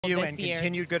you and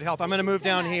continued good health. I'm going to move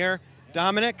down here.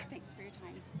 Dominick. Thanks for your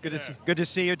time. Good to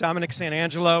see you. Dominick San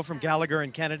Angelo from Gallagher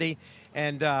and Kennedy.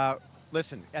 And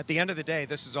listen, at the end of the day,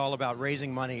 this is all about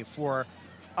raising money for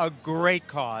a great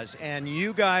cause. And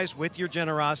you guys, with your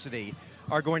generosity,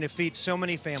 are going to feed so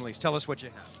many families. Tell us what you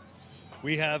have.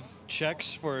 We have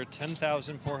checks for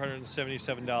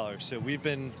 $10,477. So we've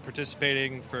been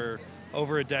participating for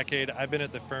over a decade. I've been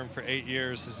at the firm for 8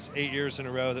 years. This is 8 years in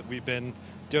a row that we've been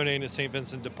donating to St.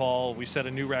 Vincent de Paul. We set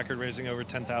a new record raising over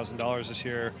 $10,000 this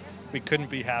year. We couldn't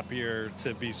be happier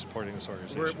to be supporting this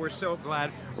organization. We're so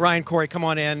glad. Ryan, Corey, come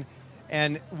on in.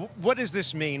 And what does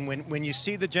this mean when you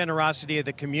see the generosity of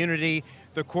the community,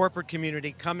 the corporate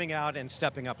community coming out and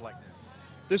stepping up like this?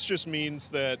 This just means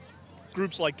that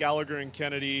groups like Gallagher and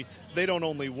Kennedy, they don't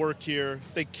only work here,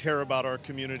 they care about our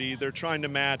community. They're trying to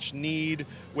match need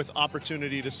with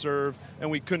opportunity to serve, and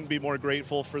we couldn't be more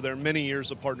grateful for their many years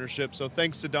of partnership. So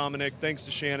thanks to Dominick, thanks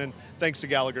to Shannon, thanks to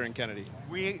Gallagher and Kennedy.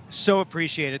 We so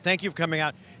appreciate it. Thank you for coming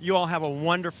out. You all have a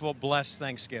wonderful, blessed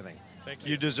Thanksgiving. Thank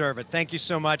you. You deserve it. Thank you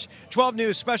so much. 12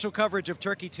 News special coverage of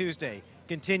Turkey Tuesday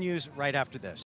continues right after this.